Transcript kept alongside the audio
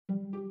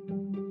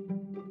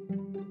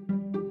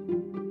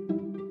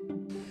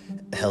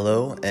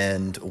Hello,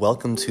 and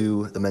welcome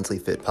to the Mentally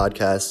Fit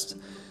podcast.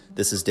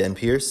 This is Dan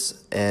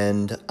Pierce,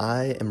 and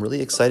I am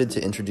really excited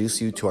to introduce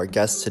you to our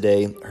guest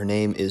today. Her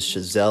name is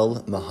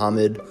Shazel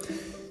Muhammad.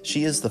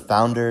 She is the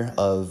founder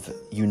of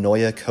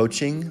Unoya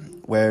Coaching,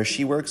 where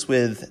she works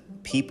with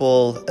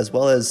people as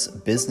well as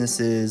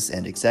businesses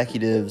and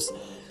executives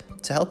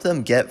to help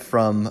them get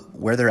from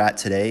where they're at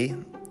today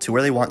to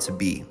where they want to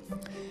be.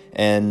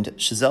 And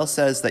Shazel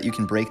says that you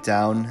can break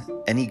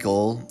down any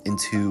goal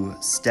into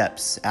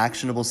steps,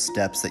 actionable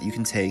steps that you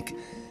can take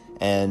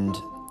and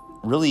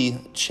really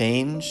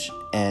change,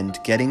 and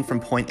getting from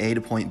point A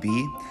to point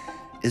B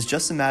is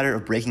just a matter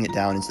of breaking it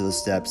down into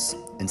those steps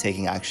and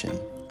taking action.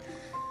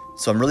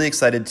 So I'm really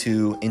excited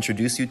to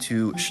introduce you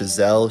to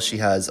Shazel. She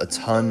has a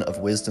ton of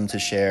wisdom to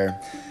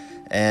share,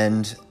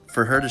 and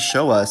for her to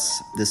show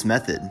us this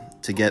method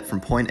to get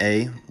from point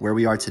A, where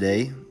we are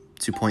today,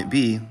 to point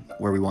B,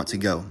 where we want to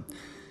go.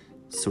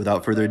 So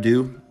without further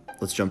ado,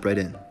 let's jump right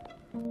in.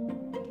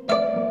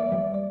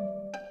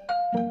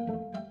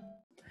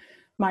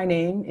 My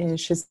name is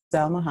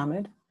Shazel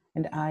Muhammad,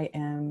 and I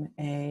am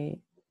a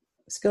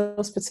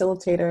skills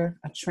facilitator,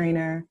 a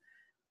trainer,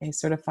 a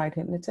certified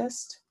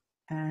hypnotist,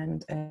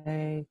 and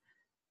a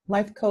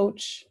life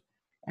coach.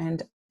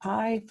 And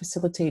I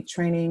facilitate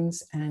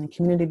trainings and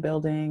community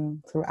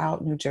building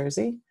throughout New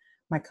Jersey.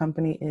 My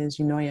company is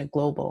Unoya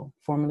Global,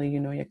 formerly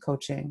Unoya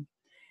Coaching.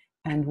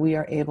 And we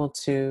are able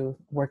to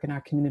work in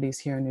our communities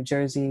here in New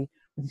Jersey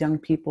with young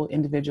people,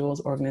 individuals,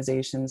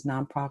 organizations,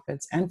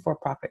 nonprofits, and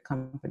for-profit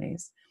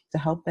companies to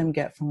help them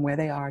get from where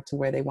they are to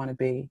where they want to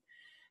be.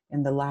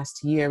 In the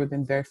last year, we've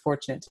been very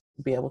fortunate to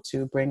be able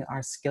to bring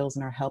our skills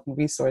and our help and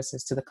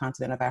resources to the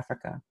continent of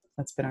Africa.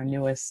 That's been our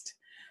newest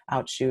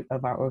outshoot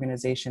of our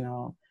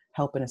organizational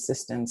help and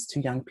assistance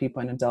to young people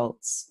and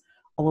adults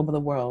all over the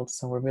world.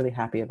 So we're really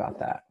happy about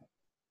that.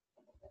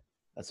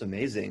 That's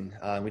amazing.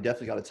 We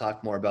definitely got to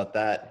talk more about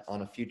that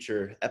on a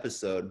future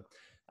episode.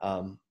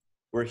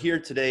 We're here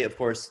today, of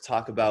course, to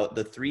talk about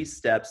the 3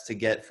 steps to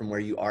get from where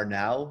you are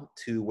now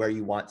to where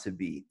you want to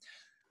be.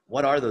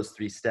 What are those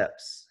 3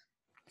 steps?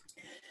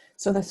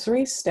 So the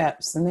 3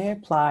 steps, and they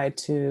apply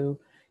to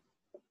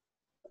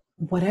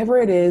whatever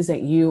it is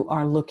that you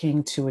are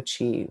looking to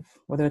achieve,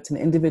 whether it's an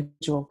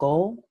individual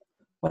goal,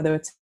 whether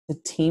it's a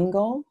team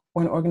goal,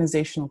 or an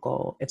organizational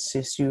goal. It's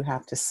just you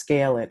have to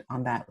scale it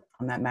on that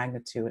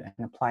magnitude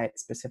and apply it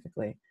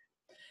specifically.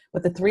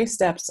 But the 3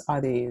 steps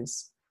are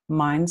these: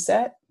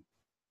 mindset,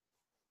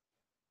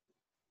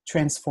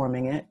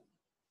 transforming it;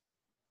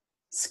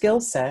 skill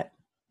set,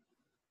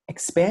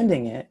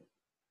 expanding it;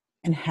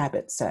 and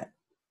habit set,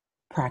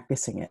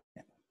 practicing it.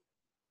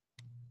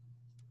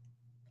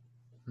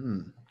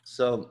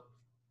 So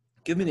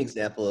give me an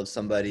example of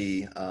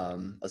somebody,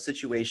 a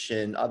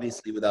situation,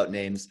 obviously without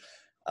names,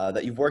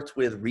 that you've worked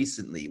with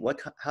recently.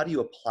 How do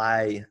you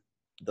apply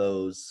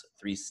those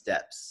 3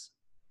 steps?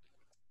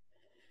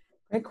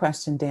 Great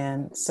question,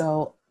 Dan.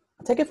 So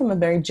I'll take it from a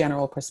very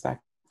general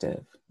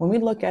perspective. When we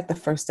look at the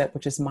first step,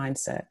 which is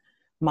mindset,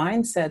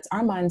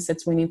 our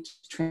mindsets, we need to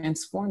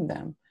transform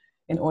them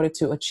in order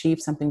to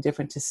achieve something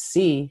different, to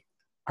see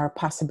our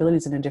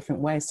possibilities in a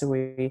different way, so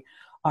we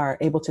are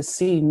able to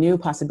see new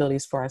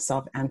possibilities for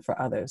ourselves and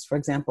for others. For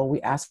example,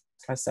 we ask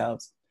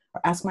ourselves,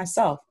 or ask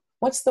myself,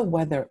 what's the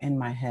weather in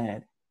my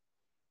head?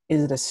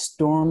 Is it a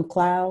storm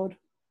cloud,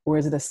 or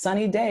is it a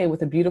sunny day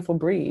with a beautiful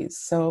breeze?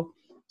 So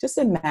just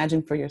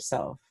imagine for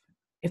yourself,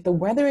 if the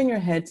weather in your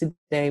head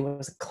today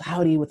was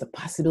cloudy with the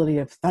possibility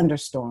of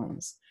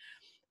thunderstorms,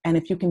 and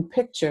if you can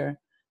picture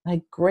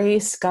like gray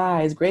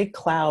skies, gray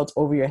clouds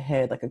over your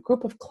head, like a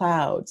group of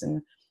clouds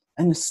and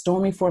a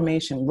stormy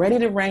formation, ready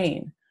to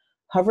rain,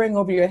 hovering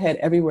over your head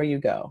everywhere you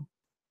go,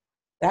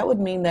 that would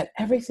mean that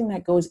everything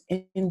that goes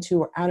into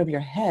or out of your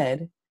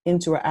head,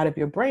 into or out of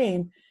your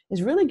brain,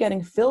 is really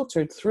getting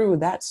filtered through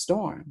that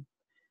storm.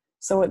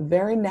 So it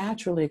very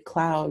naturally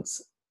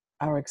clouds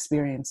our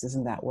experiences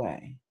in that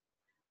way.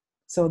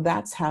 So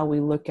that's how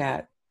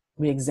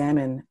we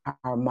examine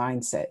our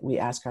mindset. We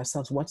ask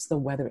ourselves, what's the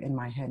weather in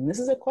my head? And this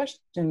is a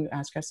question we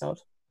ask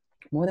ourselves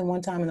more than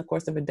one time in the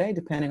course of a day,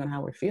 depending on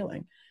how we're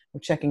feeling.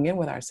 We're checking in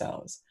with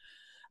ourselves.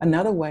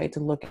 Another way to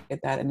look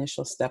at that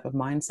initial step of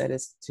mindset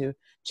is to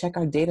check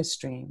our data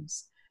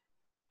streams.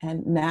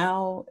 And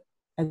now,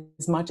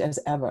 as much as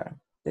ever,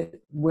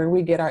 where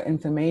we get our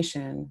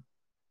information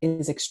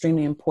is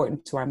extremely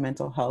important to our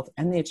mental health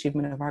and the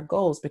achievement of our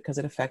goals, because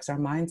it affects our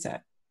mindset.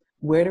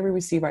 Where do we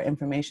receive our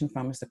information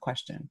from is the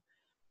question.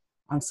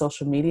 On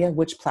social media,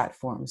 which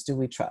platforms do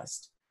we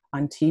trust?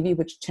 On TV,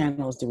 which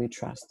channels do we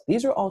trust?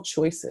 These are all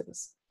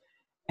choices.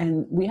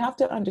 And we have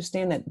to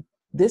understand that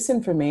this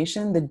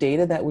information, the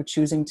data that we're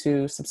choosing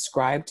to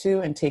subscribe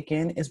to and take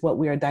in, is what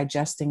we are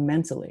digesting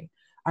mentally.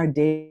 Our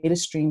data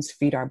streams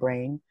feed our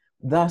brain,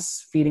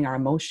 thus feeding our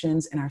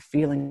emotions and our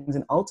feelings,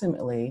 and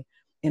ultimately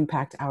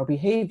impact our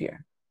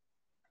behavior.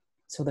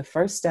 So the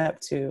first step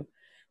to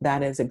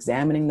that is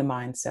examining the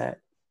mindset.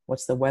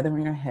 What's the weather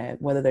in your head?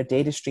 What are the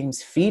data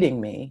streams feeding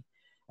me?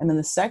 And then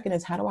the second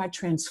is, how do I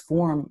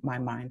transform my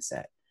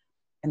mindset?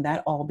 And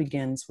that all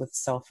begins with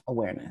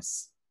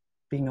self-awareness.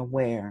 being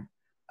aware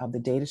of the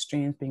data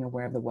streams, being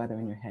aware of the weather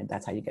in your head.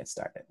 That's how you get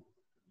started.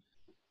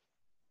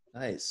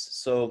 Nice.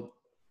 So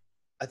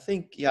I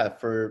think, yeah,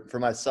 for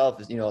myself,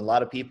 a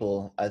lot of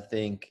people, I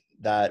think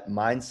that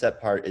mindset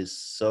part is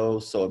so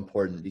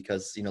important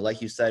because,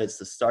 like you said, it's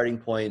the starting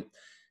point.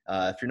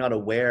 If you're not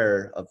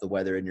aware of the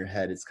weather in your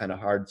head, it's kind of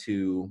hard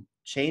to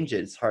change it.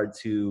 It's hard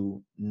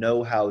to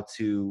know how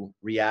to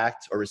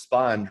react or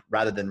respond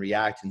rather than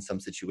react in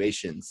some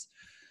situations.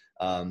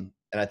 And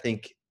I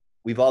think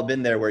we've all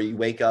been there where you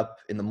wake up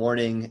in the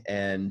morning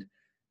and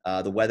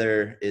the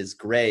weather is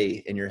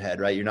gray in your head,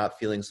 right? You're not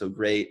feeling so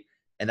great.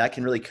 And that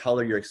can really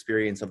color your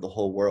experience of the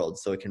whole world.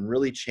 So it can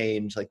really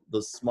change, like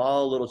those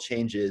small little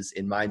changes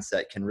in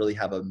mindset can really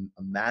have a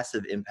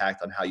massive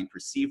impact on how you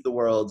perceive the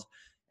world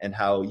and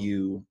how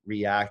you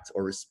react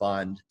or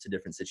respond to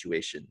different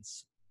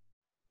situations.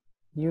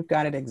 You've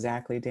got it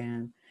exactly,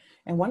 Dan.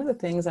 And one of the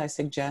things I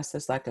suggest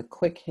is like a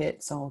quick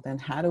hit. So then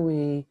how do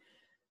we,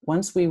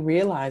 once we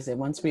realize it,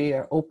 once we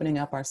are opening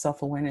up our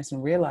self-awareness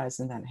and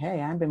realizing that,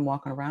 hey, I've been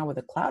walking around with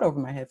a cloud over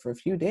my head for a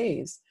few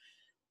days,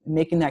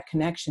 making that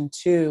connection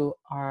to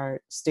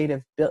our state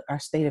of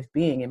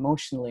being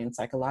emotionally and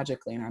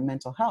psychologically and our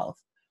mental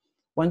health.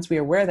 Once we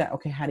are aware of that,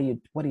 okay,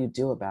 what do you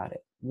do about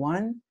it?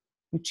 One,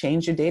 you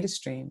change your data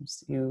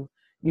streams. You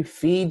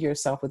feed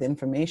yourself with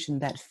information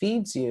that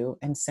feeds you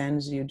and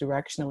sends you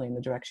directionally in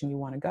the direction you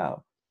want to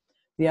go.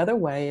 The other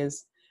way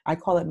is, I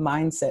call it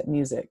mindset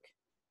music.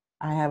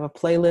 I have a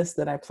playlist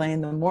that I play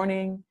in the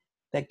morning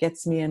that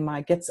gets me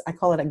I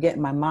call it, I get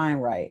my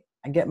mind right.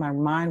 I get my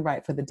mind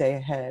right for the day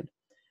ahead.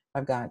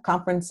 I've got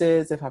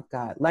conferences, if I've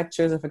got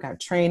lectures, if I've got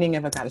training,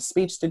 if I've got a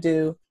speech to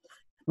do,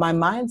 my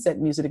mindset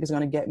music is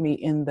going to get me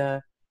in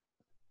the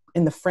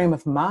frame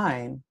of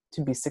mind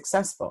to be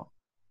successful.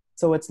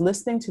 So it's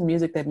listening to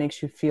music that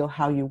makes you feel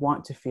how you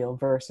want to feel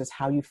versus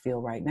how you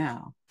feel right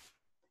now.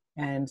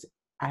 And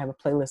I have a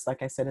playlist,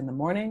 like I said, in the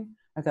morning.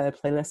 I've got a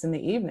playlist in the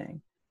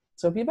evening.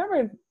 So if you've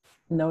ever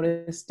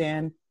noticed,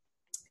 Dan,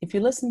 if you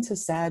listen to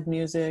sad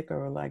music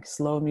or like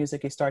slow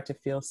music, you start to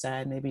feel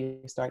sad. Maybe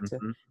you start to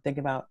Mm-hmm. think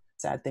about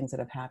sad things that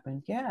have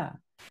happened. Yeah.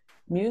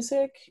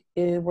 Music,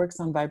 it works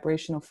on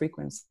vibrational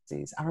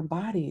frequencies. Our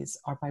bodies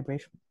are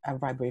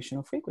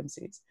vibrational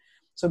frequencies.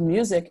 So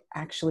music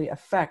actually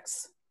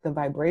affects the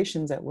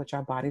vibrations at which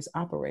our bodies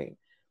operate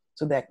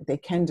so that they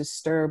can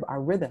disturb our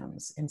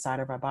rhythms inside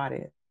of our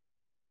body.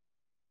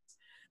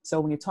 So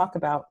when we talk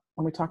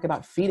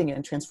about feeding it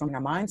and transforming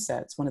our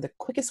mindsets, one of the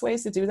quickest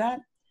ways to do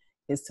that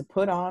is to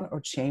put on or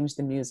change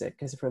the music.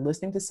 Because if we're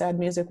listening to sad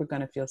music, we're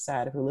going to feel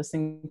sad. If we're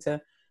listening to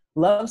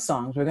love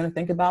songs, we're going to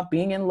think about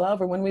being in love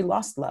or when we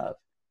lost love.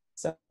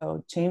 So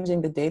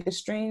changing the data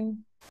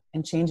stream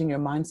and changing your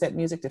mindset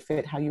music to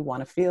fit how you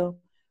want to feel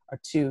are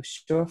two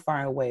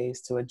surefire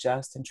ways to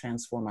adjust and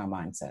transform our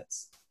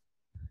mindsets.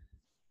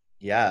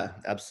 Yeah,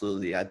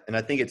 absolutely. And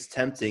I think it's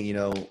tempting,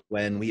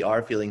 when we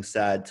are feeling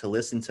sad to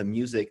listen to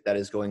music that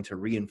is going to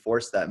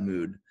reinforce that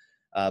mood.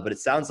 But it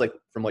sounds like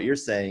from what you're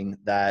saying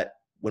that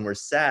when we're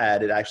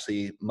sad, it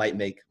actually might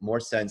make more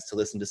sense to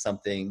listen to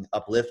something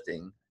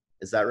uplifting.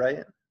 Is that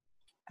right?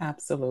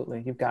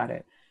 Absolutely. You've got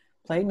it.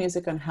 Play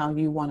music on how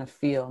you want to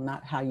feel,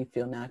 not how you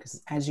feel now.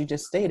 Because as you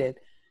just stated,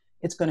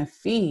 it's going to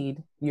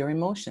feed your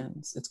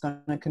emotions. It's going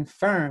to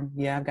confirm,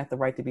 yeah, I've got the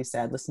right to be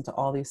sad. Listen to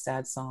all these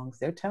sad songs.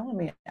 They're telling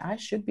me I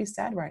should be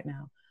sad right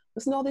now.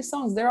 Listen to all these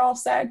songs. They're all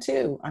sad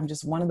too. I'm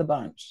just one of the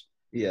bunch.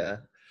 Yeah.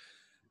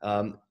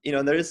 And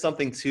there is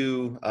something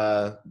to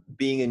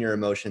being in your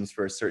emotions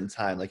for a certain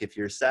time. Like if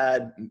you're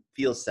sad,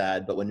 feel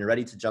sad, but when you're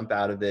ready to jump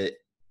out of it,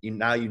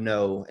 now you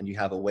know, and you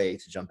have a way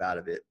to jump out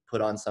of it.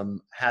 Put on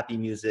some happy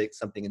music,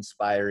 something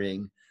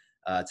inspiring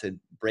to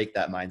break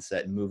that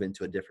mindset and move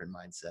into a different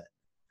mindset.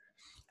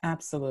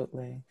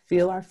 Absolutely.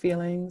 Feel our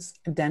feelings,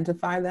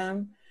 identify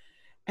them,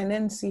 and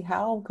then see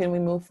how can we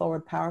move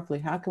forward powerfully.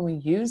 How can we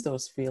use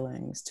those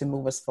feelings to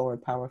move us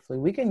forward powerfully?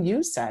 We can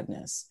use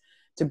sadness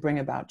to bring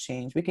about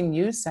change. We can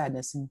use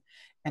sadness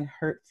and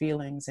hurt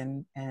feelings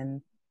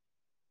and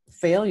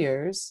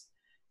failures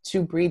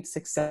to breed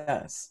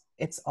success.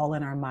 It's all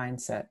in our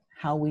mindset,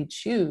 how we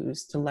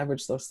choose to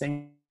leverage those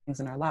things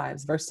in our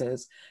lives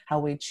versus how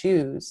we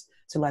choose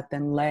to let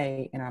them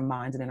lay in our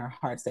minds and in our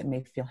hearts that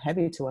may feel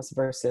heavy to us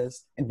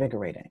versus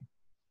invigorating.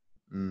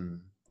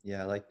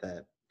 Yeah, I like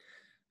that.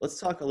 Let's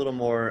talk a little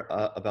more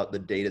about the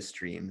data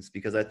streams,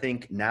 because I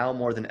think now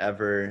more than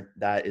ever,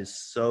 that is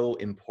so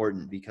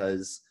important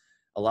because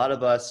a lot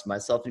of us,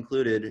 myself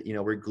included,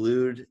 we're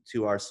glued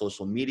to our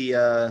social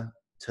media,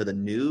 to the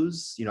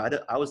news.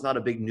 I was not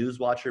a big news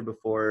watcher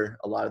before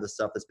a lot of the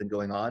stuff that's been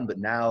going on, but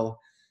now,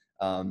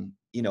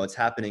 it's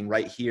happening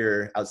right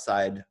here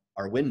outside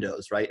our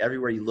windows, right?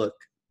 Everywhere you look,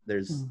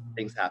 there's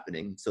things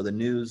happening. So the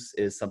news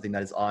is something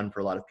that is on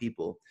for a lot of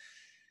people.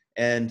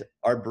 And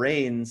our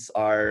brains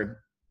are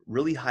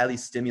really highly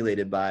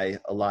stimulated by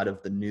a lot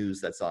of the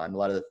news that's on, a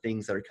lot of the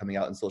things that are coming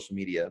out in social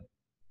media.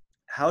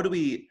 How do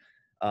we,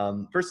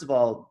 first of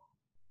all,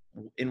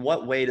 in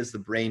what way does the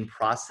brain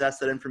process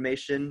that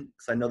information?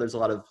 Because I know there's a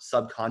lot of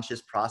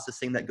subconscious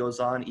processing that goes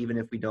on. Even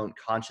if we don't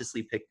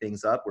consciously pick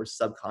things up, we're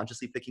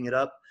subconsciously picking it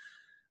up.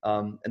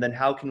 And then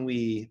how can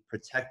we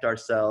protect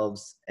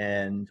ourselves,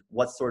 and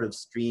what sort of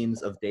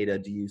streams of data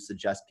do you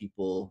suggest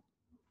people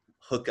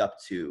hook up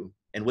to,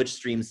 and which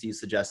streams do you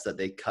suggest that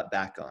they cut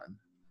back on?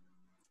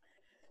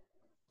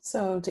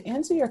 So, to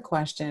answer your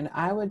question,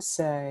 I would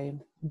say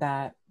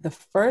that the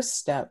first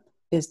step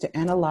is to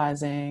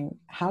analyzing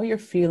how you're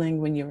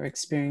feeling when you're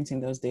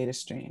experiencing those data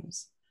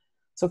streams.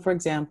 So, for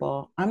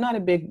example, I'm not a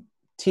big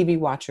TV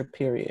watcher,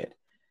 period.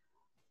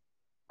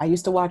 I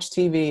used to watch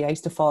TV. I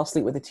used to fall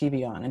asleep with the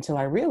TV on until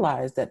I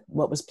realized that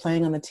what was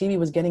playing on the TV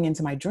was getting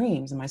into my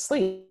dreams and my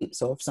sleep.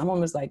 So if someone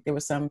was like, there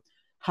was some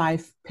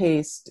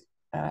high-paced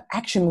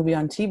action movie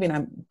on TV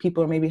and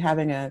people are maybe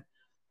having a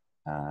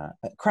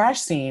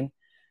crash scene,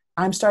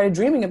 I started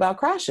dreaming about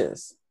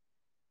crashes.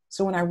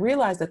 So when I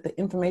realized that the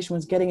information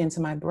was getting into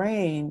my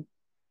brain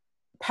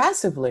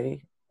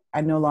passively,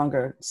 I no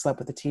longer slept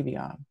with the TV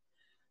on.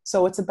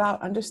 So it's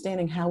about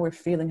understanding how we're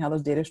feeling, how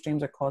those data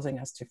streams are causing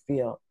us to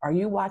feel. Are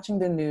you watching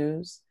the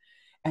news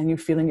and you're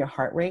feeling your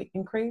heart rate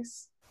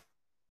increase?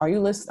 Are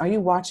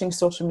you watching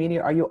social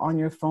media? Are you on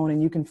your phone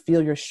and you can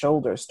feel your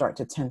shoulders start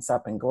to tense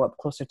up and go up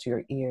closer to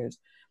your ears?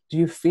 Do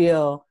you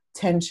feel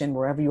tension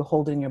wherever you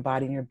hold it in your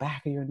body, in your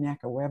back or your neck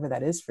or wherever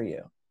that is for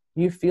you?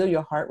 Do you feel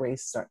your heart rate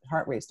start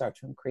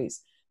to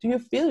increase? Do you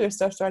feel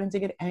yourself starting to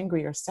get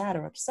angry or sad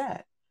or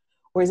upset?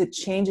 Or is it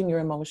changing your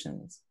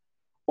emotions?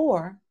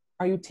 Or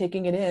are you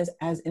taking it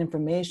as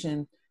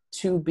information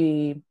to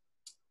be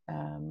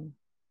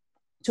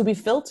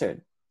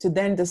filtered, to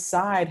then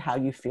decide how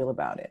you feel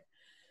about it?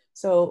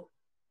 So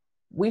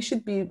we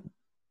should be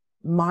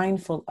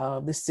mindful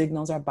of the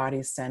signals our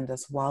bodies send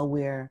us while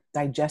we're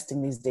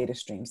digesting these data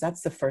streams.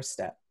 That's the first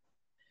step.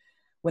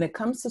 When it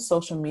comes to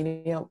social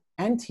media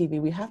and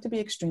TV, we have to be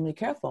extremely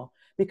careful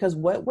because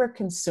what we're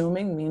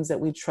consuming means that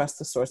we trust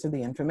the source of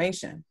the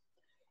information.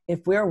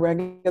 If we're a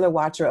regular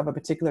watcher of a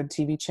particular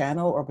TV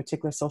channel or a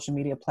particular social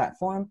media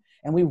platform,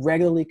 and we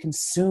regularly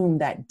consume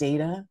that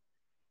data,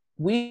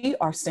 we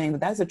are saying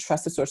that that's a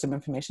trusted source of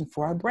information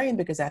for our brain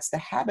because that's the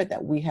habit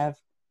that we have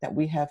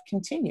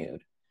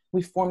continued.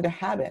 We formed a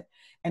habit.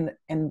 And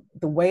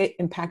the way it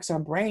impacts our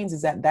brains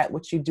is that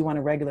which you do on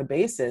a regular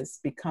basis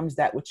becomes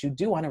that which you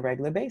do on a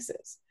regular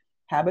basis.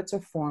 Habits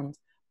are formed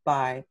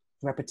by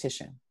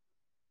repetition.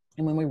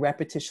 And when we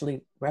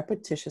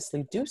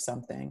repetitiously do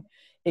something,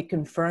 it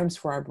confirms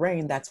for our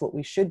brain that's what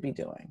we should be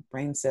doing.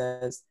 Brain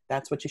says,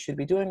 that's what you should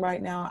be doing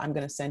right now. I'm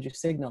going to send you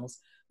signals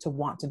to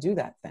want to do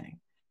that thing.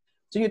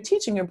 So you're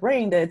teaching your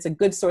brain that it's a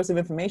good source of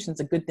information.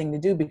 It's a good thing to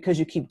do because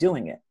you keep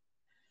doing it.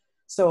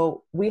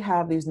 So we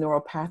have these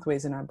neural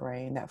pathways in our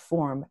brain that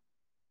form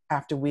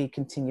after we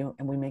continue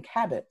and we make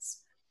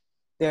habits.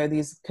 There are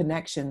these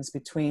connections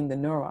between the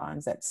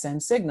neurons that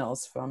send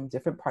signals from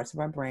different parts of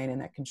our brain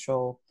and that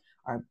control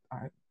our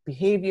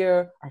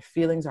behavior, our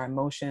feelings, our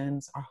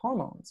emotions, our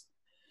hormones.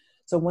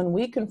 So when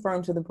we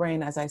confirm to the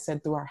brain, as I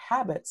said, through our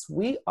habits,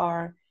 we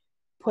are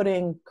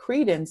putting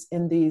credence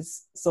in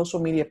these social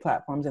media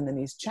platforms and in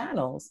these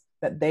channels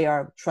that they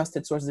are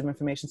trusted sources of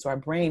information. So our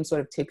brain sort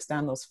of takes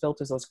down those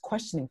filters, those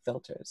questioning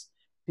filters,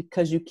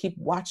 because you keep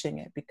watching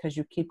it, because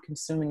you keep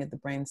consuming it. The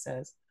brain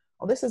says,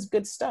 oh, this is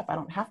good stuff. I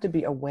don't have to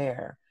be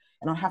aware.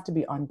 I don't have to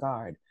be on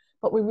guard,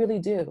 but we really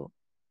do.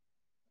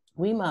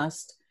 We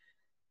must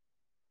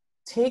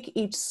take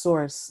each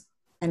source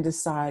and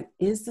decide,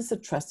 is this a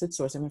trusted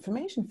source of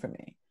information for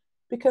me?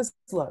 Because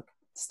look,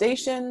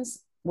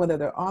 stations, whether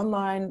they're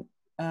online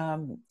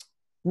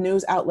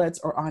news outlets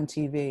or on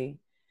TV,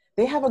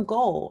 they have a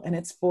goal and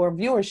it's for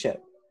viewership.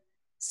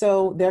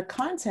 So their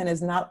content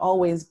is not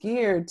always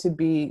geared to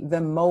be the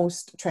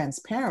most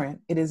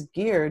transparent. It is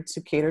geared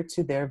to cater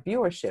to their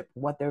viewership,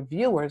 what their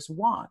viewers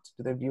want.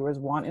 Do their viewers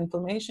want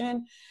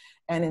information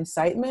and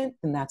incitement?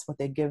 Then that's what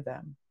they give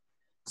them.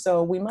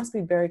 So we must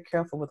be very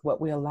careful with what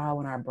we allow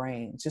in our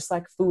brains. Just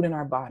like food in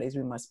our bodies,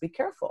 we must be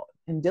careful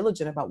and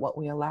diligent about what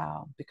we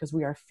allow because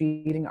we are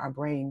feeding our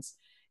brains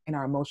and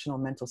our emotional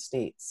mental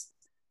states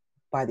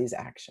by these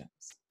actions.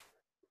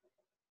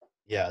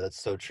 Yeah,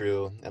 that's so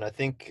true. And I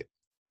think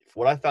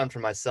what I found for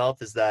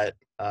myself is that,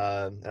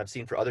 and I've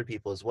seen for other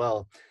people as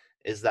well,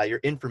 is that your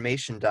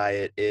information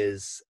diet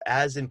is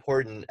as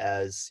important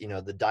as,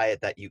 the diet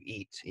that you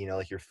eat,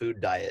 like your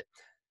food diet.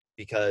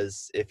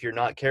 Because if you're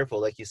not careful,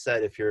 like you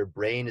said, if your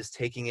brain is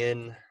taking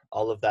in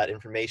all of that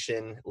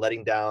information,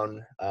 letting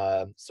down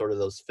sort of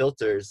those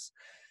filters,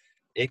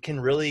 it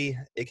can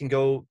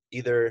go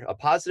either a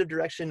positive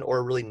direction or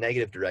a really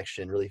negative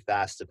direction really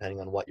fast, depending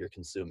on what you're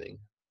consuming.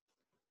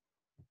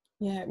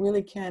 Yeah, it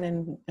really can.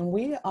 And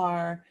we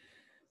are,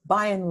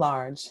 by and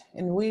large,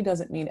 and we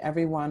doesn't mean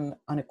everyone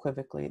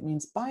unequivocally, it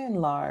means by and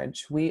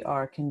large, we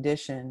are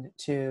conditioned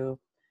to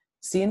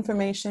see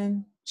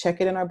information,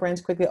 check it in our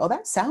brains quickly. Oh,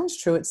 that sounds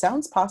true. It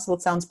sounds possible.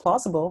 It sounds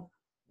plausible.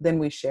 Then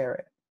we share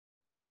it.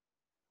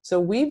 So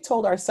we've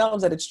told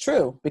ourselves that it's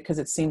true because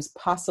it seems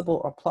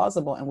possible or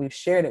plausible, and we've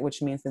shared it,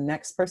 which means the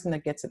next person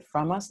that gets it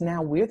from us,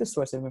 now we're the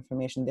source of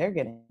information they're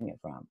getting it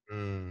from.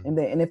 Mm.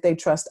 And if they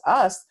trust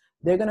us,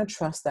 they're going to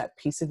trust that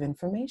piece of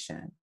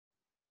information.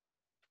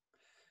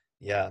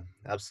 Yeah,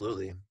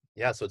 absolutely.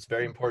 Yeah, so it's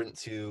very important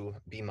to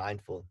be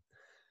mindful.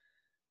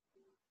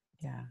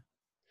 Yeah.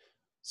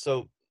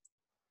 So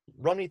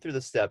run me through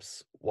the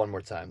steps one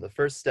more time. The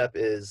first step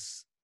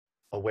is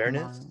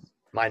awareness,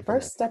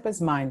 mindfulness, First step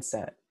is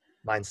mindset.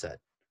 mindset.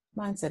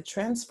 Mindset,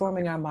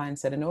 transforming our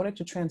mindset. In order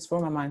to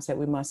transform our mindset,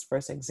 we must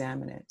first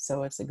examine it.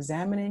 So it's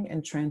examining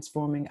and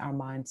transforming our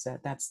mindset.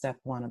 That's step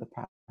one of the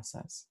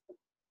process.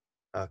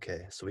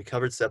 Okay, so we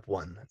covered step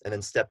one. And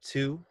then step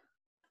two,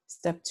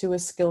 Step two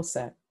is skill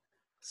set.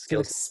 To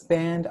skills.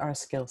 expand our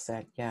skill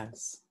set,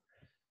 yes.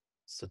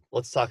 So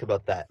let's talk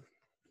about that.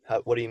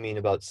 What do you mean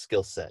about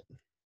skill set?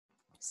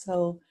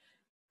 So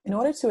in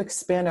order to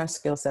expand our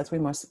skill sets, we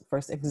must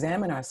first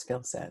examine our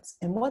skill sets.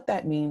 And what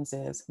that means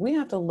is we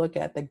have to look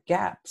at the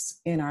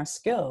gaps in our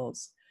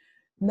skills.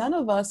 None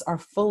of us are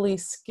fully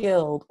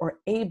skilled or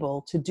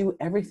able to do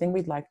everything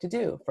we'd like to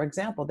do. For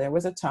example, there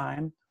was a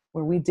time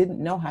where we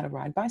didn't know how to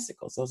ride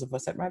bicycles, those of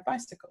us that ride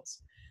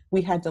bicycles.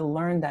 We had to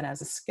learn that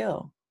as a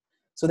skill.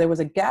 So there was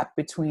a gap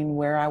between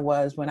where I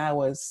was when I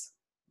was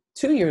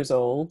 2 years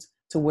old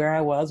to where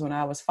I was when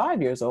I was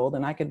 5 years old,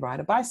 and I could ride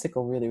a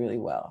bicycle really, really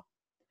well.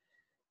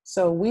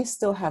 So we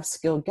still have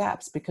skill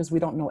gaps because we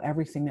don't know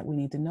everything that we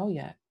need to know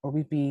yet, or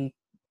we'd be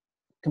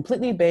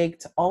completely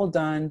baked, all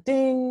done,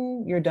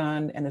 ding, you're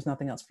done, and there's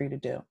nothing else for you to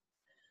do.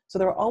 So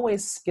there are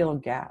always skill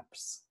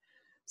gaps.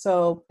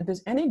 So if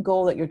there's any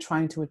goal that you're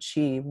trying to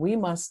achieve, we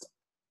must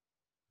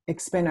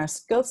expand our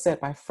skill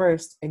set by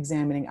first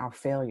examining our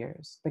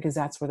failures, because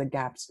that's where the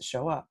gaps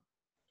show up.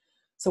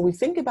 So we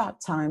think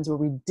about times where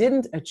we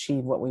didn't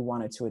achieve what we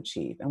wanted to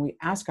achieve, and we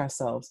ask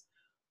ourselves,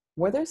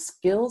 were there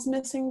skills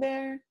missing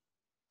there?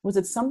 Was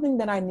it something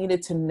that I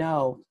needed to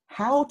know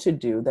how to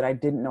do that I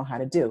didn't know how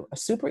to do? A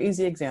super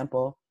easy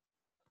example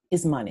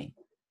is money.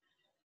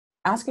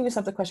 Asking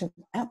yourself the question,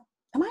 am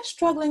I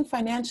struggling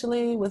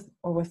financially with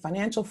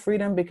financial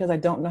freedom because I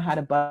don't know how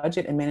to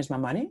budget and manage my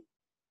money?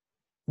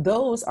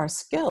 Those are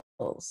skills.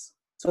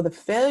 So the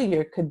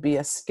failure could be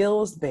a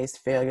skills-based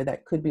failure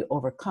that could be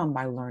overcome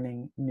by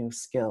learning new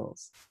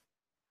skills.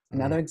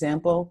 Another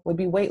example would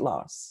be weight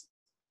loss.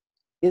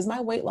 Is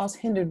my weight loss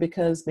hindered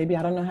because maybe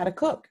I don't know how to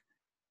cook?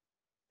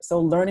 So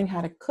learning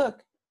how to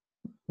cook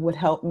would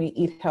help me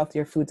eat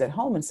healthier foods at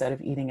home instead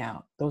of eating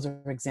out. Those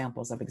are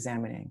examples of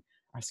examining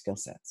our skill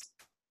sets.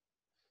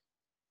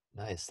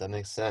 Nice, that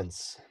makes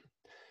sense.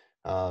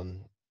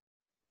 Um,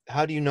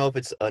 how do you know if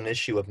it's an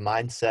issue of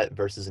mindset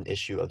versus an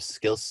issue of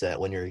skill set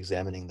when you're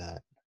examining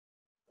that?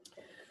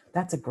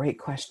 That's a great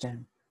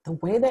question. The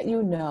way that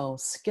you know,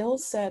 skill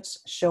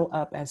sets show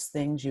up as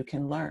things you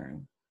can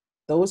learn.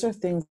 Those are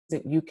things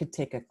that you could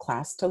take a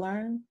class to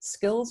learn.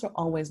 Skills are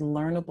always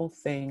learnable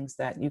things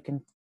that you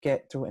can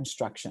get through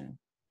instruction.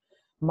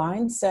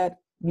 Mindset,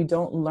 you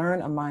don't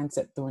learn a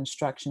mindset through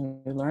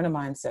instruction. You learn a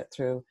mindset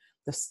through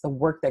the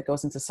work that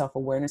goes into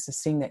self-awareness, is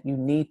seeing that you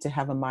need to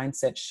have a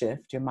mindset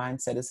shift. Your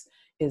mindset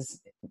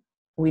is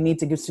we need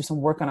to do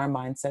some work on our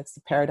mindsets,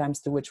 the paradigms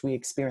through which we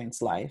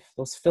experience life,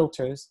 those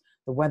filters,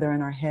 the weather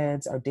in our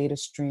heads, our data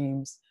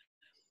streams.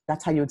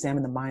 That's how you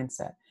examine the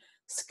mindset.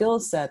 Skill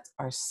sets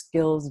are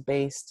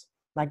skills-based,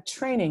 like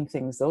training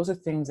things. Those are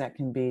things that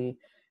can be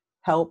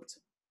helped,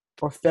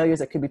 or failures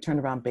that could be turned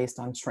around based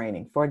on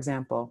training. For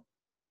example,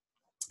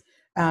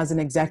 as an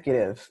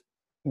executive,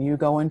 you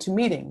go into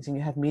meetings and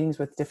you have meetings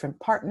with different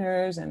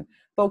partners and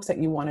folks that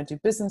you want to do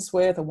business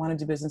with or want to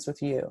do business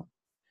with you.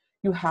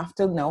 You have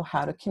to know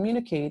how to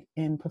communicate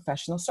in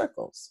professional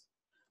circles.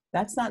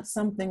 That's not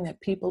something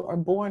that people are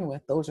born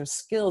with. Those are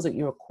skills that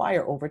you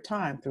acquire over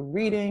time through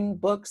reading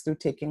books, through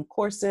taking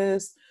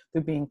courses,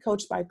 through being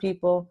coached by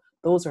people.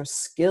 Those are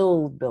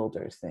skill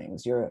builder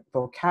things, your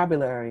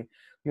vocabulary,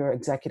 your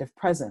executive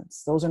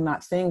presence. Those are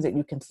not things that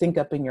you can think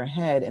up in your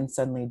head and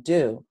suddenly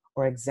do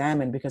or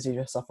examine because of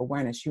your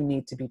self-awareness. You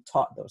need to be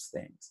taught those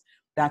things.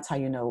 That's how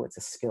you know it's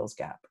a skills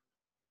gap.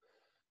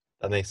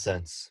 That makes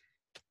sense.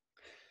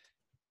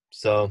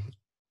 So,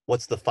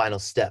 what's the final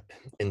step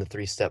in the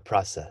three-step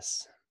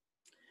process?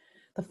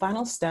 The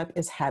final step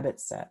is habit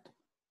set.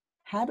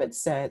 Habit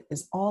set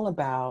is all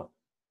about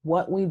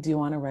what we do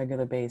on a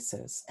regular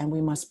basis, and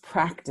we must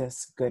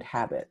practice good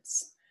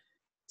habits.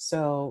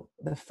 So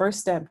the first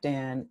step,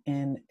 Dan,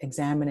 in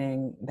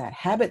examining that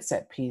habit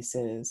set piece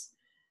is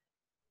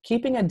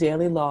keeping a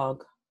daily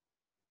log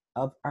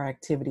of our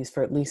activities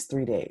for at least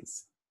 3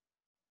 days,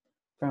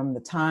 from the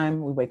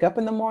time we wake up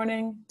in the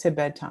morning to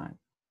bedtime.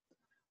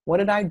 What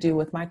did I do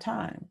with my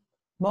time?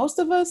 Most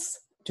of us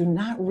do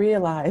not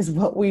realize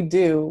what we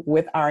do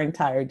with our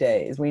entire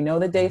days. We know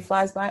the day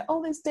flies by.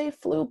 Oh, this day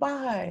flew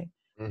by.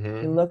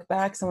 We look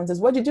back, someone says,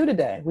 what'd you do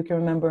today? We can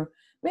remember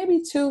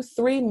maybe 2,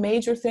 3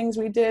 major things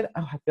we did.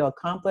 Oh, I feel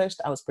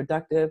accomplished. I was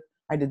productive.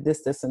 I did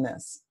this, this, and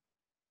this.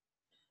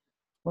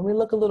 When we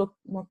look a little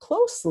more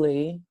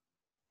closely,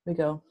 we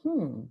go,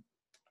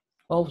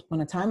 Well, when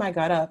the time I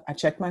got up, I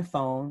checked my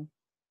phone,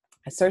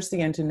 I searched the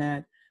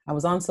internet, I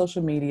was on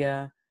social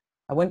media,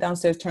 I went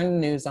downstairs, turned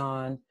the news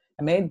on,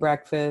 I made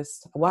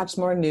breakfast, I watched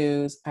more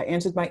news, I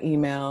answered my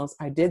emails,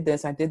 I did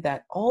this, I did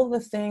that. All the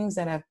things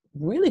that have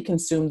really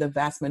consumed the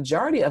vast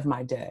majority of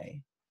my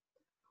day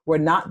were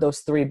not those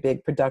three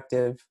big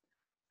productive,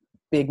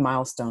 big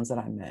milestones that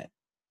I met.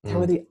 There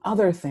were Mm, the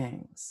other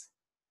things.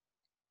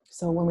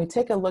 So when we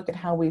take a look at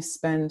how we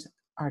spend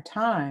our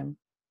time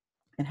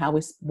and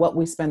what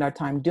we spend our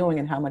time doing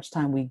and how much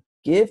time we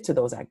give to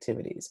those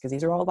activities, because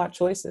these are all about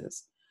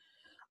choices,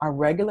 our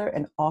regular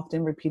and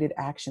often repeated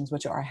actions,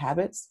 which are our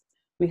habits,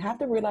 we have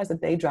to realize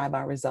that they drive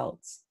our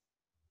results.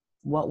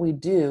 What we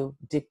do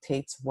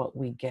dictates what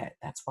we get.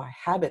 That's why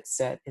habit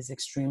set is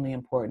extremely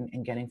important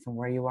in getting from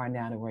where you are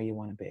now to where you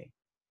want to be.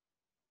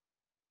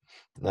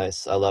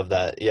 nice. I love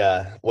that.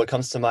 Yeah. What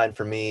comes to mind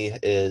for me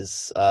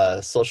is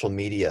social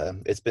media.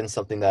 It's been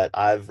something that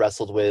I've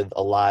wrestled with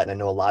a lot, and I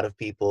know a lot of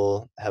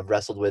people have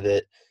wrestled with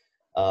it,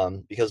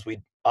 because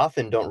we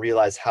often don't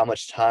realize how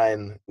much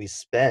time we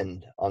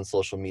spend on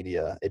social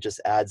media. It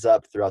just adds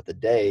up throughout the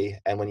day.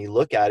 And when you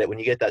look at it, when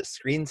you get that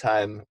screen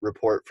time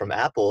report from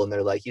Apple and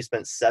they're like, you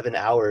spent 7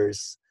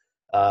 hours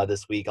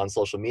this week on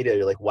social media,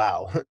 you're like,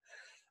 wow,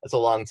 that's a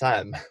long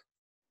time.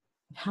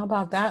 How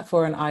about that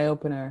for an eye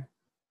opener?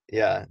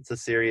 Yeah, it's a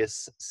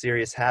serious,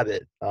 serious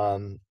habit.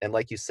 And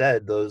like you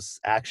said, those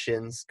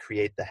actions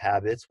create the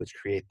habits, which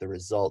create the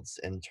results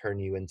and turn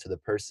you into the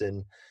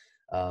person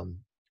um,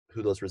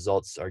 who those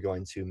results are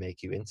going to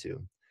make you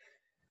into.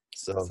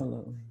 So,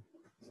 Absolutely.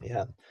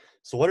 yeah.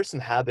 So, what are some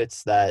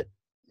habits that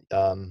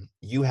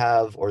you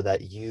have or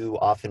that you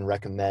often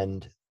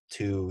recommend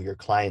to your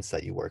clients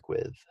that you work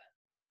with?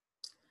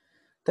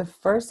 The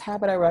first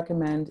habit I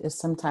recommend is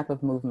some type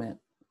of movement,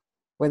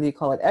 whether you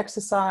call it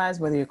exercise,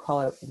 whether you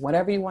call it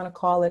whatever you want to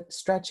call it,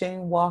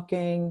 stretching,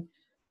 walking,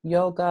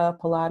 yoga,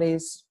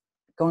 Pilates,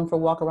 going for a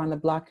walk around the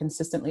block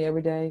consistently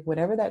every day,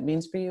 whatever that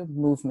means for you,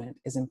 movement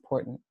is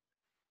important.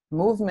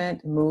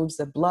 Movement moves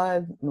the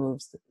blood,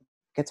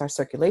 gets our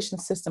circulation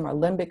system, our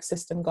limbic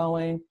system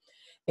going.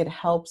 It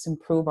helps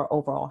improve our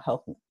overall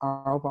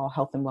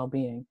health and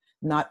well-being,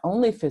 not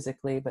only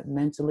physically, but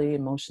mentally,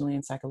 emotionally,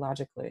 and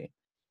psychologically.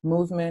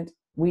 Movement,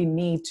 we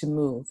need to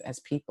move as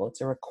people. It's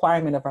a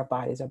requirement of our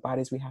bodies. Our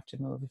bodies, we have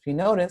to move. If you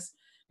notice,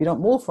 if you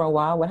don't move for a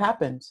while, what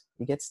happens?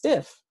 You get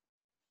stiff.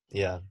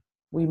 Yeah.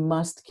 We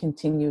must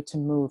continue to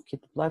move,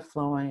 keep the blood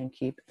flowing, and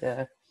keep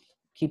the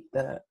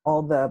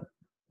all the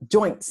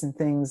joints and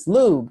things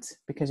lubed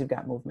because you've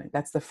got movement.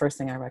 That's the first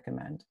thing I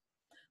recommend.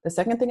 The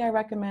second thing I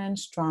recommend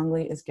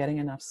strongly is getting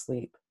enough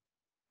sleep.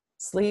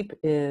 Sleep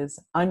is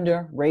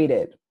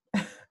underrated.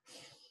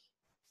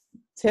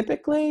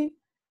 Typically,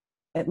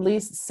 at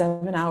least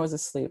 7 hours of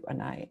sleep a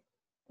night.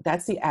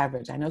 That's the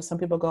average. I know some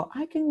people go,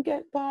 I can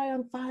get by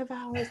on 5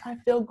 hours. I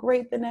feel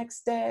great the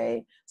next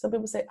day. Some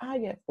people say, I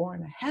get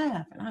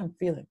 4.5 and I'm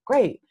feeling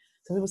great.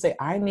 Some people say,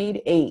 I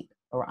need 8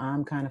 or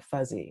I'm kind of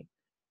fuzzy.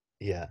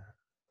 Yeah.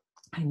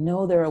 I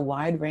know there are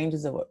wide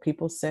ranges of what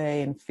people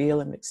say and feel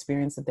and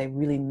experience that they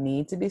really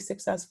need to be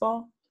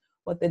successful.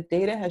 What the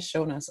data has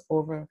shown us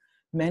over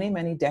many,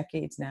 many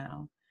decades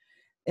now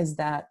is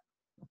that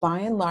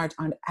by and large,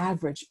 on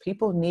average,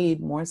 people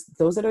need more.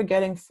 Those that are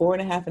getting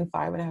 4.5 and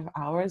 5.5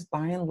 hours,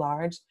 by and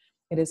large,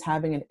 it is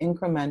having an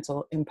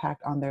incremental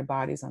impact on their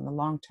bodies on the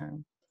long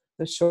term.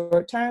 The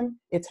short term,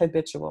 it's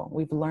habitual.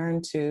 We've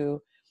learned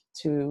to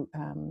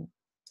um,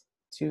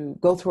 to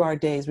go through our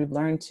days. We've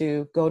learned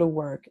to go to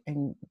work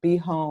and be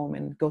home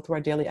and go through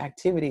our daily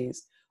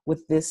activities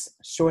with this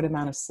short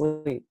amount of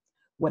sleep.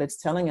 What it's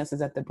telling us is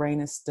that the brain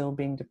is still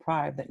being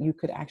deprived, that you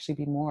could actually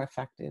be more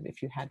effective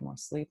if you had more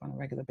sleep on a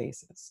regular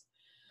basis.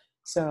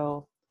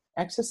 So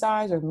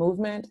exercise or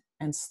movement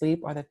and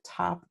sleep are the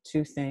top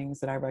two things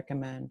that I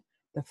recommend.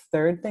 The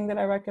third thing that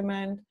I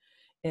recommend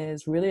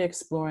is really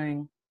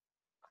exploring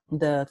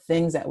the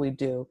things that we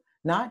do,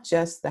 not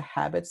just the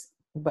habits,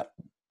 but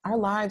our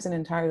lives in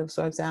entirety.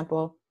 So, for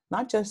example,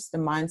 not just the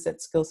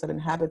mindset, skill set,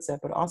 and habit set,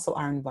 but also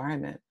our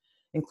environment,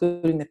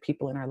 including the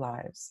people in our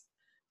lives.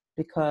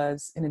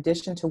 Because in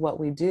addition to what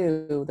we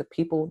do, the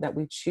people that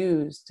we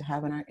choose to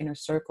have in our inner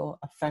circle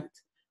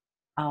affect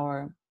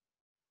our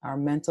our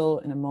mental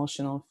and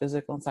emotional,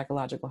 physical and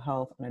psychological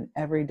health on an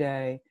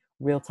everyday,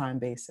 real-time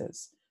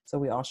basis. So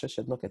we also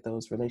should look at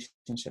those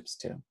relationships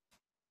too.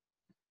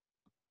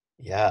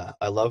 Yeah,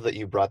 I love that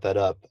you brought that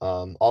up.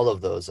 All of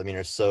those, I mean,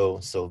 are so,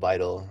 so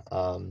vital.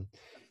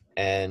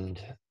 And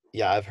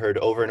yeah, I've heard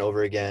over and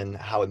over again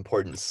how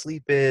important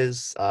sleep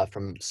is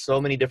from so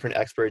many different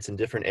experts in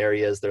different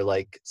areas. They're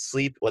like,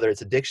 sleep, whether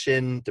it's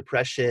addiction,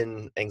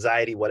 depression,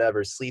 anxiety,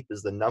 whatever, sleep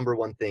is the number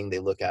one thing they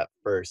look at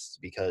first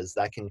because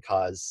that can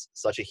cause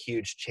such a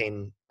huge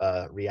chain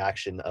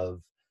reaction of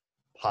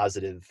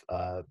positive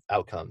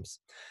outcomes.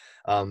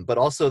 But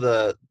also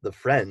the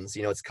friends,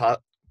 you know, it's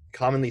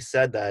commonly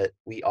said that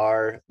we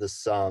are the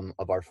sum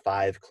of our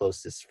five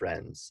closest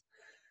friends.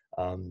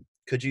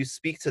 Could you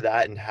speak to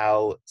that and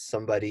how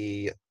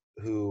somebody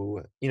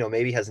who, you know,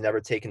 maybe has never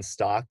taken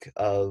stock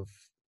of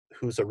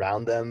who's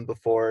around them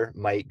before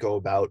might go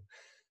about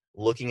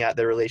looking at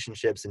their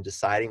relationships and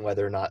deciding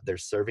whether or not they're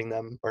serving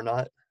them or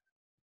not?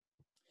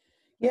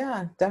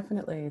 Yeah,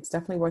 definitely. It's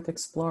definitely worth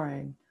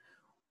exploring.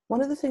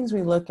 One of the things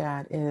we look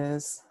at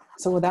is,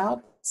 so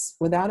without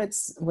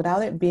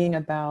it being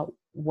about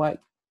what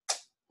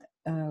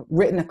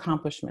written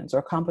accomplishments or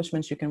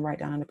accomplishments you can write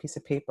down on a piece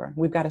of paper.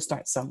 We've got to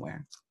start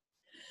somewhere.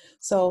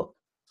 So,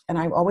 and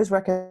I always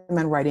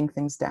recommend writing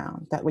things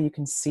down. That way you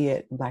can see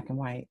it in black and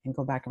white and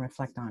go back and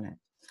reflect on it.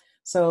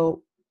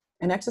 So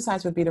an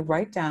exercise would be to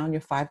write down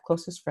your 5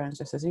 closest friends,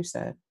 just as you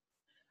said.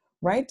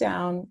 Write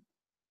down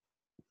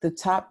the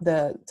top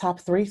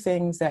 3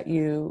 things that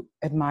you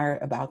admire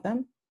about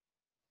them,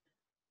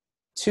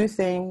 2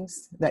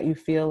 things that you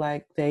feel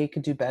like they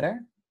could do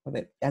better, or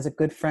that as a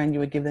good friend you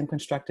would give them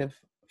constructive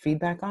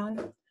feedback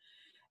on,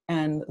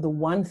 and the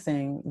 1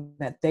 thing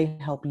that they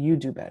help you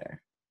do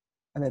better,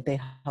 or that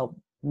they help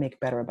make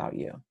better about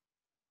you.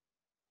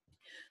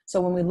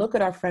 So when we look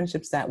at our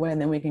friendships that way,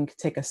 and then we can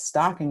take a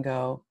stock and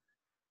go,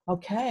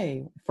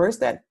 okay, first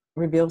that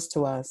reveals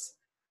to us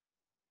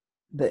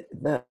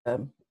the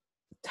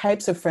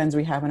types of friends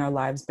we have in our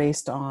lives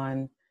based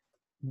on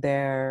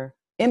their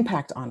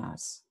impact on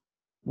us.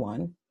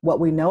 1,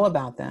 what we know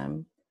about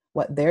them,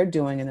 what they're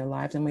doing in their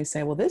lives. And we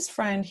say, well, this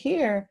friend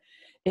here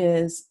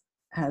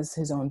has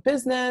his own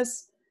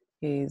business.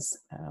 He's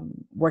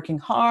working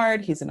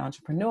hard. He's an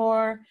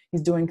entrepreneur.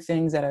 He's doing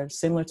things that are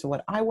similar to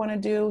what I want to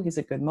do. He's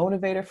a good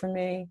motivator for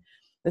me.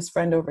 This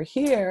friend over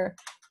here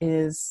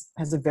has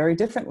a very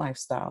different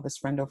lifestyle. This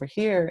friend over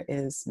here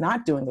is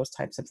not doing those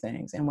types of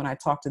things. And when I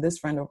talk to this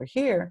friend over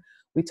here,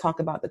 we talk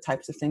about the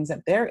types of things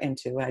that they're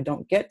into. And I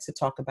don't get to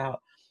talk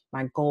about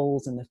my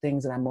goals and the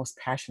things that I'm most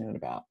passionate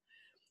about.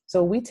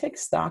 So we take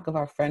stock of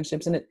our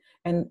friendships,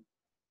 and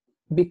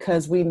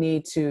because we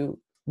need to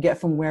get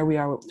from where we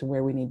are to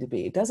where we need to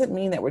be. It doesn't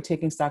mean that we're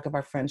taking stock of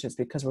our friendships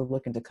because we're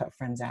looking to cut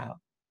friends out.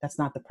 That's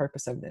not the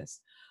purpose of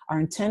this. Our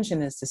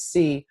intention is to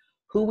see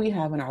who we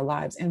have in our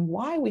lives and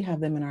why we have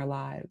them in our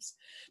lives.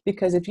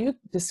 Because if you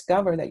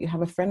discover that you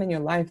have a friend in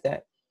your life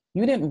that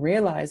you didn't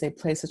realize they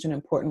play such an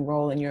important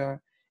role in your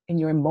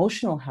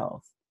emotional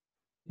health,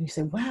 and you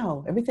say,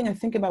 wow, everything I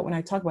think about when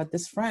I talk about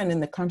this friend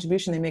and the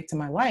contribution they make to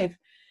my life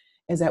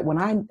is that when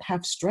I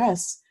have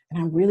stress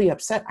and I'm really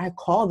upset, I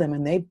call them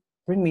and they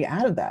bring me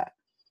out of that.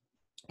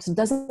 So it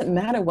doesn't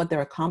matter what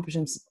their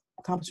accomplishments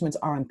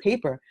are on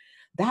paper.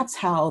 That's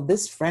how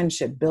this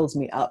friendship builds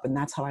me up, and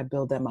that's how I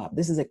build them up.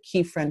 This is a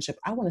key friendship.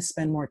 I want to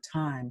spend more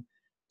time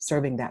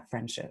serving that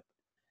friendship.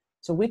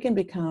 So we can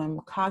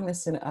become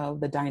cognizant of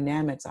the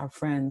dynamics our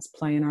friends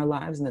play in our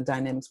lives and the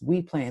dynamics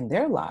we play in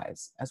their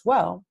lives as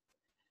well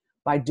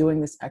by doing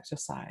this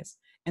exercise,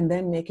 and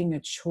then making a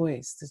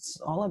choice.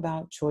 It's all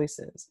about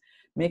choices.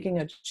 Making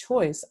a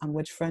choice on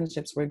which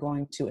friendships we're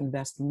going to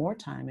invest more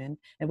time in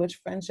and which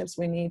friendships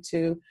we need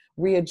to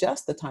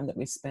readjust the time that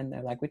we spend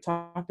there. Like we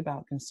talked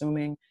about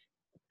consuming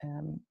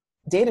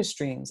data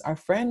streams. Our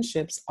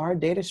friendships are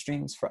data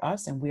streams for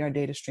us, and we are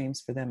data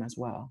streams for them as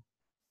well.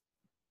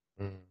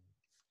 Mm.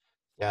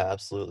 Yeah,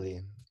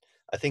 absolutely.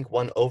 I think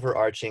one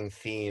overarching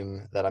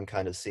theme that I'm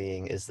kind of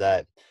seeing is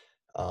that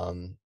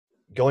um,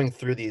 going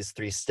through these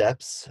 3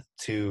 steps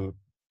to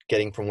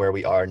getting from where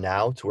we are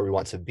now to where we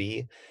want to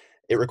be,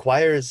 it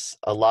requires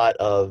a lot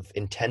of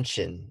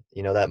intention,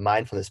 that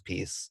mindfulness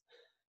piece.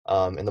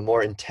 And the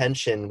more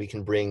intention we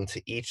can bring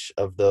to each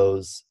of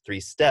those 3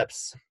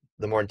 steps,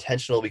 the more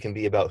intentional we can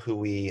be about who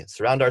we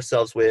surround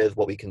ourselves with,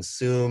 what we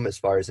consume as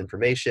far as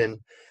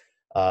information,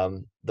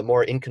 the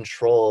more in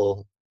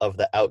control of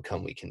the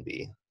outcome we can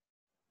be.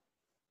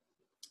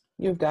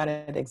 You've got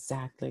it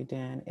exactly,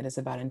 Dan. It is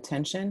about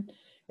intention.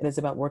 It is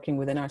about working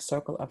within our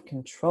circle of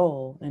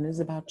control, and it is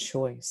about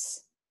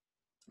choice.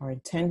 Our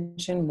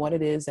intention, what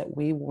it is that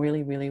we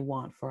really, really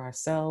want for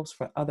ourselves,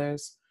 for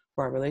others,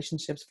 for our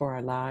relationships, for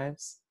our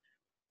lives.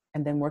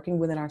 And then working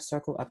within our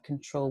circle of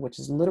control, which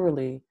is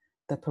literally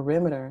the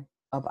perimeter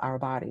of our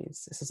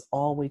bodies. This is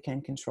all we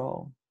can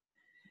control.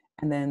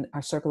 And then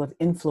our circle of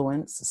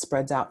influence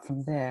spreads out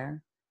from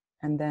there.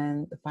 And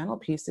then the final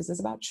piece is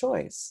about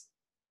choice.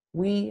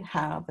 We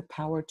have the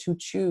power to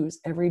choose.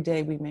 Every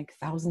day we make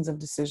thousands of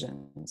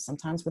decisions,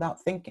 sometimes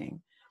without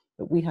thinking,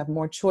 but we have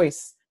more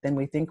choice than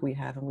we think we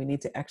have, and we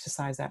need to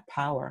exercise that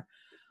power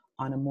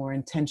on a more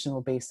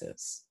intentional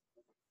basis.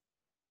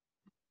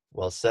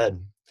 Well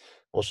said.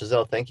 Well,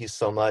 Shazel, thank you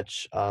so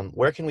much.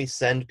 Where can we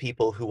send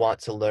people who want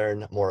to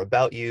learn more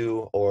about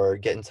you or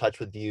get in touch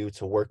with you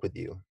to work with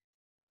you?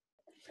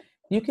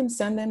 You can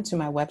send them to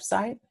my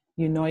website,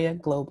 Eunoia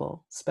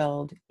Global,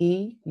 spelled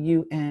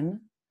EUNOIA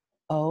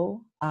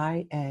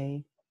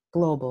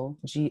Global,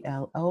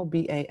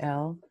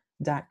 GLOBAL.com.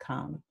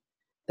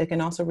 They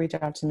can also reach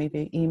out to me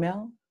via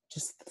email,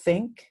 just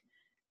THINK,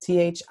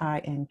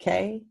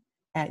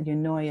 at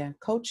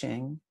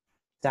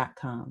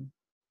eunoiacoaching.com.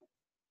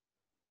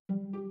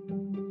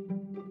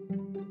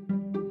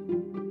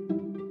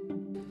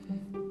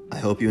 I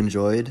hope you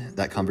enjoyed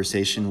that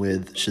conversation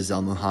with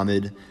Shazel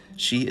Muhammad.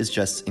 She is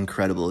just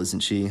incredible,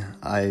 isn't she?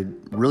 I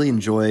really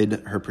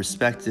enjoyed her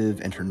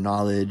perspective and her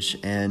knowledge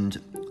and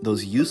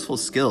those useful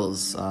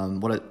skills.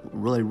 What I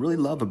really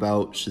love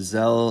about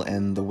Shazel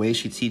and the way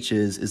she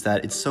teaches is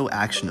that it's so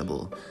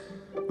actionable.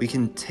 We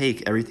can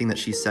take everything that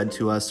she said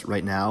to us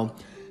right now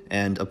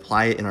and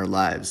apply it in our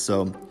lives.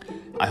 So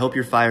I hope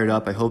you're fired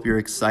up. I hope you're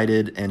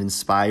excited and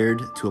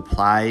inspired to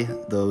apply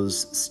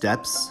those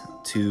steps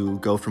to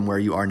go from where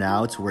you are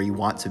now to where you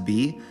want to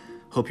be.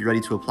 Hope you're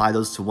ready to apply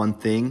those to one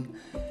thing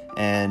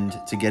and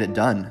to get it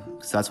done,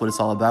 because that's what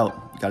it's all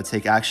about. You got to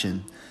take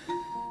action.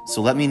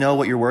 So let me know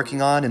what you're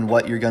working on and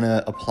what you're going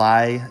to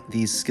apply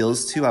these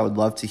skills to. I would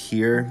love to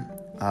hear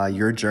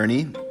your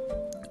journey.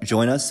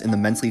 Join us in the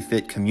Mentally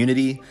Fit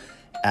community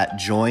at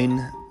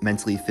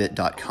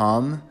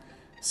joinmentallyfit.com.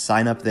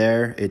 Sign up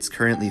there. It's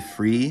currently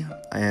free,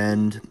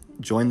 and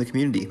join the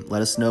community.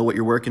 Let us know what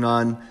you're working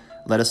on.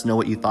 Let us know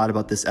what you thought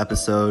about this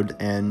episode.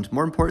 And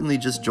more importantly,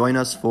 just join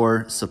us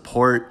for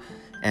support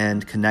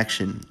and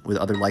connection with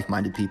other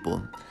like-minded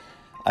people.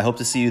 I hope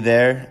to see you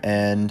there,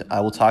 and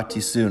I will talk to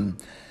you soon.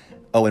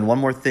 Oh, and one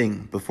more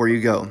thing before you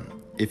go.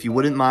 If you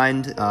wouldn't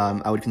mind,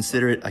 I would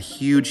consider it a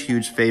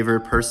huge favor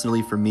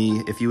personally for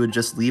me if you would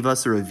just leave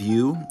us a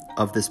review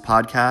of this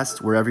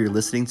podcast wherever you're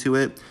listening to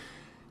it.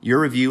 Your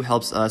review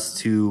helps us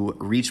to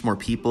reach more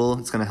people.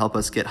 It's going to help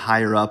us get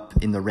higher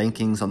up in the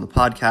rankings on the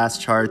podcast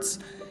charts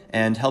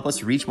and help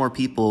us reach more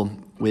people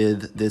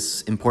with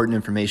this important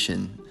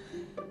information.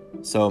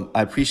 So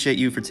I appreciate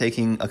you for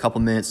taking a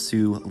couple minutes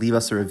to leave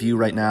us a review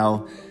right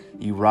now.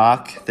 You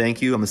rock.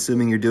 Thank you. I'm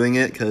assuming you're doing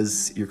it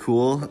because you're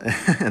cool,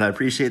 and I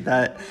appreciate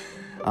that.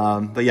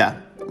 But yeah,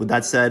 with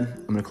that said,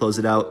 I'm going to close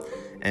it out,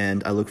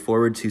 and I look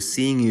forward to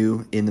seeing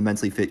you in the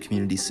Mentally Fit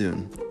community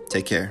soon.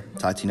 Take care.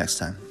 Talk to you next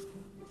time.